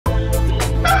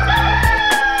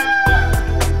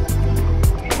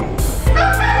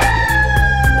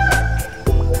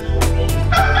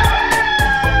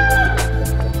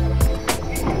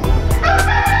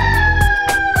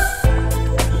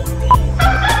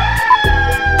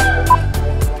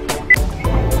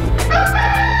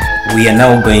We are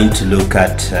now going to look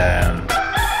at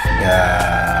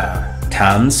the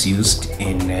terms used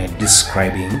in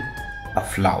describing a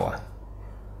flower.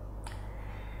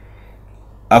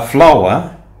 A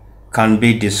flower can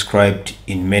be described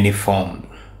in many forms.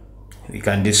 We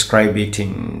can describe it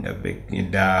in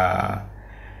the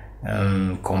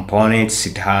components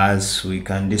it has. We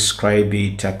can describe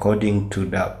it according to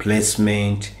the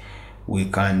placement. We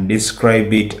can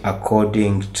describe it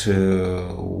according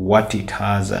to what it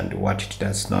has and what it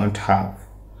does not have.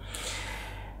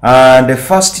 The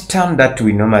first term that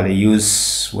we normally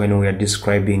use when we are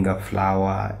describing a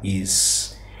flower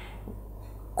is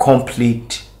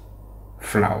complete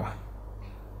flower.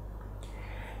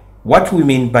 What we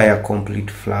mean by a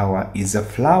complete flower is a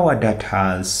flower that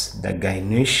has the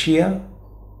gynoecium,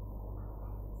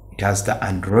 it has the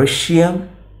androecium,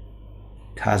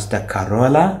 it has the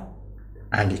corolla,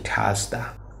 and it has the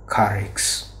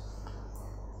calyx.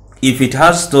 If it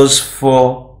has those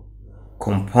four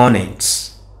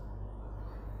components,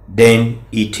 then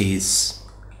it is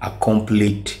a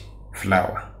complete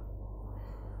flower.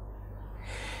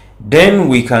 Then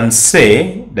we can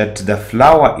say that the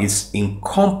flower is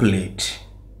incomplete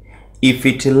if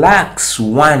it lacks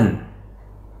one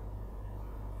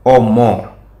or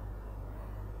more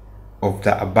of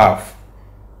the above: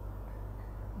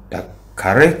 the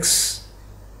calyx,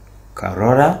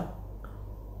 corolla,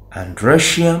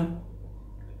 androecium,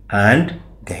 and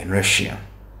gynoecium.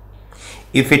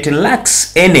 If it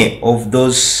lacks any of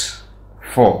those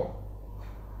four,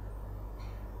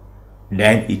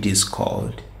 then it is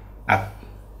called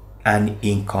an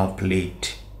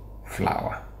incomplete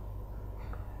flower.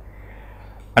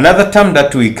 Another term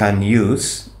that we can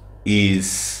use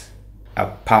is a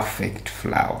perfect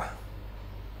flower.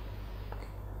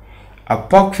 A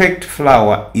perfect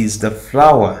flower is the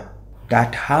flower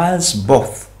that has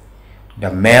both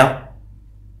the male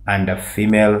and the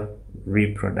female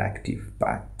reproductive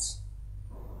parts.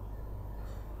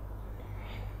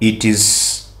 It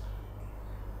is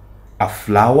a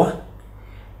flower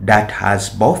that has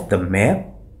both the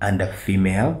male and the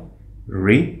female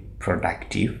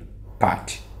reproductive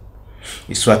part.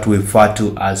 It's what we refer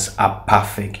to as a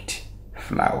perfect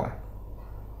flower.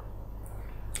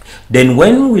 Then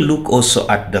when we look also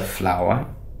at the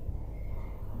flower,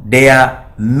 there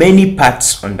are many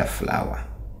parts on the flower,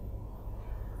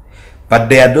 but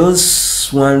there are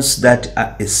those ones that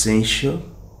are essential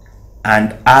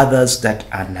and others that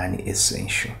are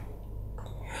non-essential.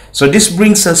 So this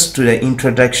brings us to the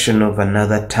introduction of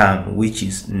another term, which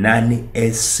is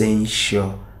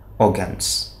non-essential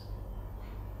organs.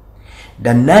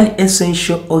 The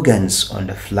non-essential organs on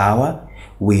the flower,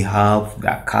 we have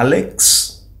the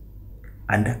calyx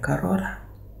and the corolla.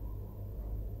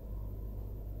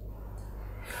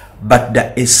 But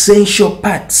the essential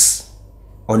parts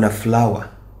on a flower,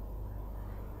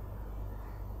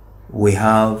 we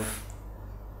have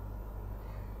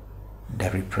the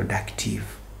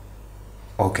reproductive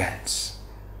organs,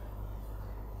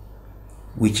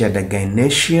 which are the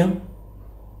gynoecium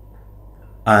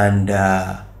and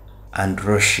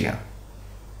androecium.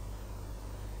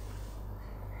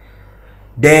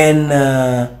 Then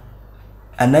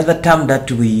another term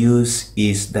that we use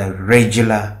is the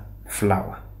regular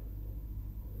flower.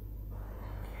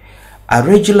 A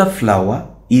regular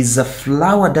flower is a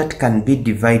flower that can be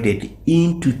divided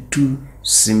into two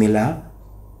similar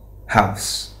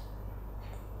halves.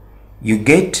 You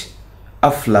get a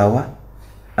flower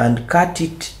and cut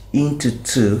it into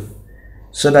two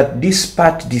so that this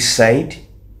part, this side,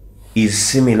 is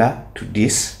similar to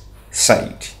this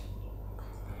side.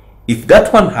 If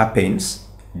that one happens,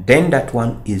 then that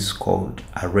one is called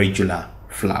a regular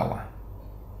flower.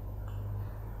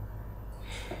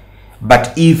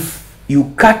 But if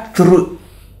you cut through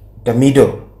the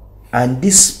middle and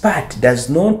this part does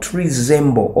not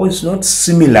resemble or is not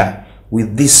similar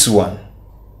with this one,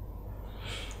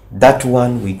 that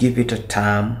one we give it a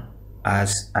term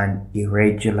as an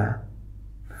irregular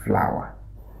flower.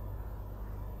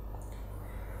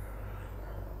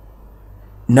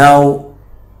 Now,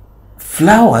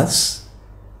 flowers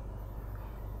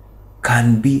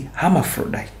can be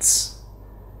hermaphrodites.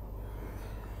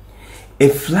 A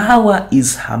flower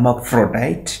is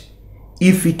hermaphrodite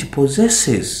if it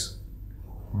possesses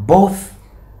both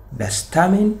the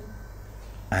stamen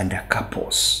and the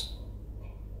carpels.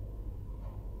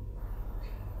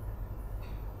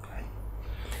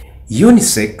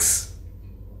 Unisex,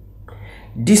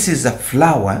 this is a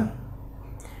flower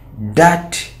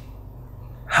that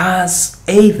has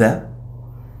either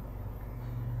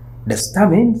the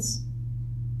stamens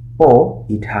or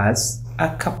it has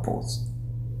a carpels.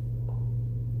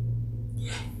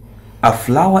 A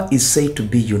flower is said to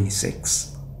be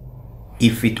unisex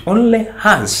if it only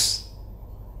has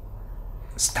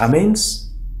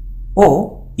stamens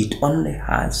or it only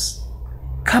has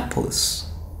carpels.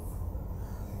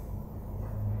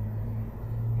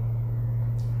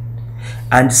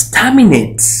 And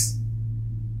staminates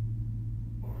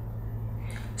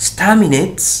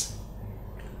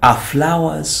are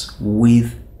flowers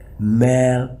with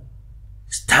male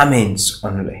stamens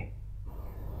only.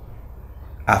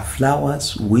 Are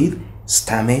flowers with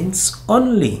stamens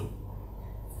only.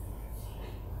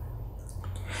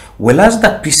 Whereas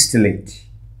the pistillate,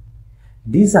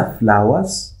 these are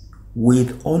flowers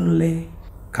with only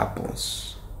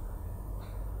carpels.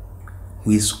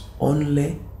 With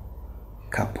only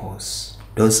carpels.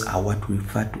 Those are what we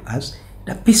refer to as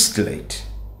the pistillate.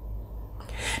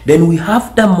 Then we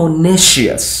have the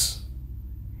monoecious.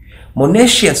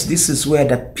 Monoecious, this is where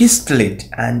the pistillate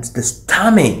and the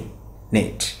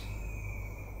staminate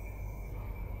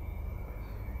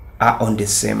are on the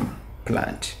same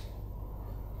plant.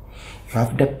 You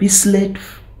have the pistillate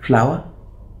flower,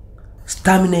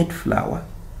 staminate flower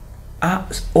are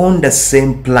on the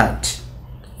same plant.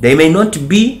 They may not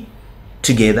be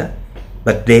together,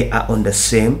 but they are on the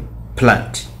same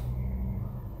plant.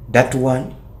 That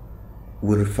one,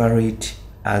 we refer it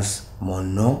as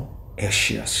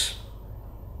monoecious.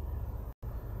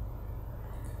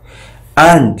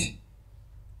 And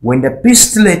when the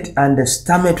pistillate and the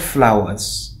stamate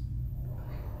flowers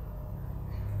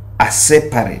are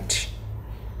separate,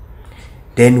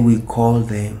 then we call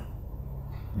them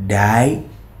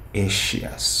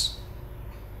dioecious.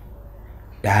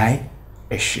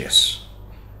 Dioecious.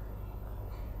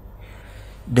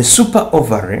 The super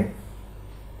ovary.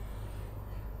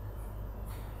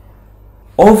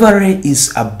 Ovary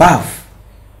is above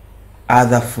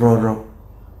other floral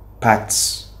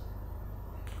parts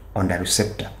on the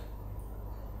receptor.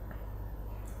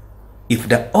 If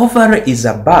the ovary is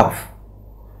above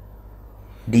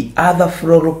the other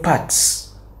floral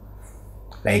parts,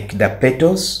 like the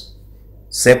petals,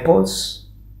 sepals,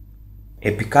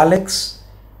 apicalyx,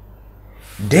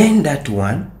 then that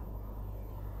one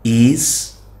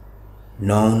is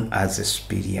known as a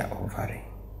superior ovary.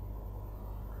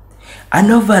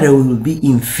 An ovary will be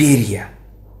inferior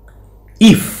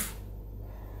if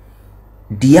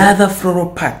the other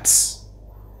floral parts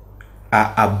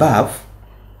are above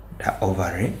the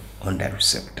ovary on the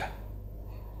receptor.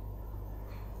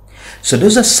 So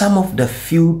those are some of the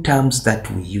few terms that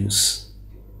we use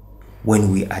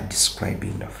when we are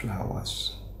describing the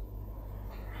flowers.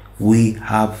 We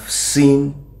have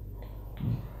seen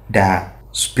the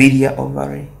superior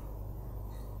ovary,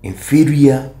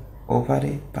 inferior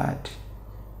ovary part,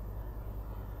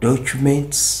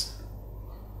 documents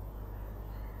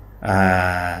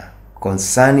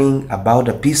concerning about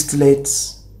the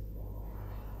pistillates,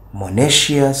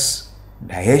 monoecious,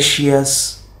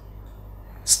 dioecious,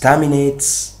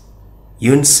 staminates,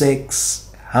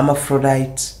 unisex,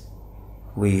 hermaphrodite.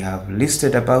 We have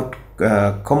listed about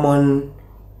common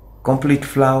complete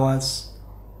flowers,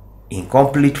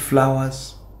 incomplete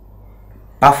flowers,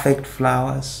 perfect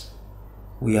flowers.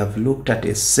 We have looked at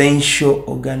essential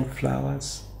organ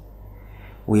flowers.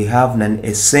 We have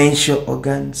non-essential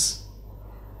organs,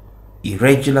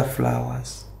 irregular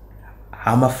flowers,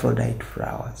 hermaphrodite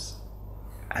flowers,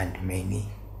 and many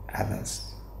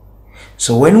others.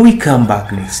 So when we come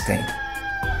back next time,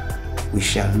 we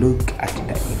shall look at the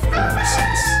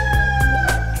inflorescence.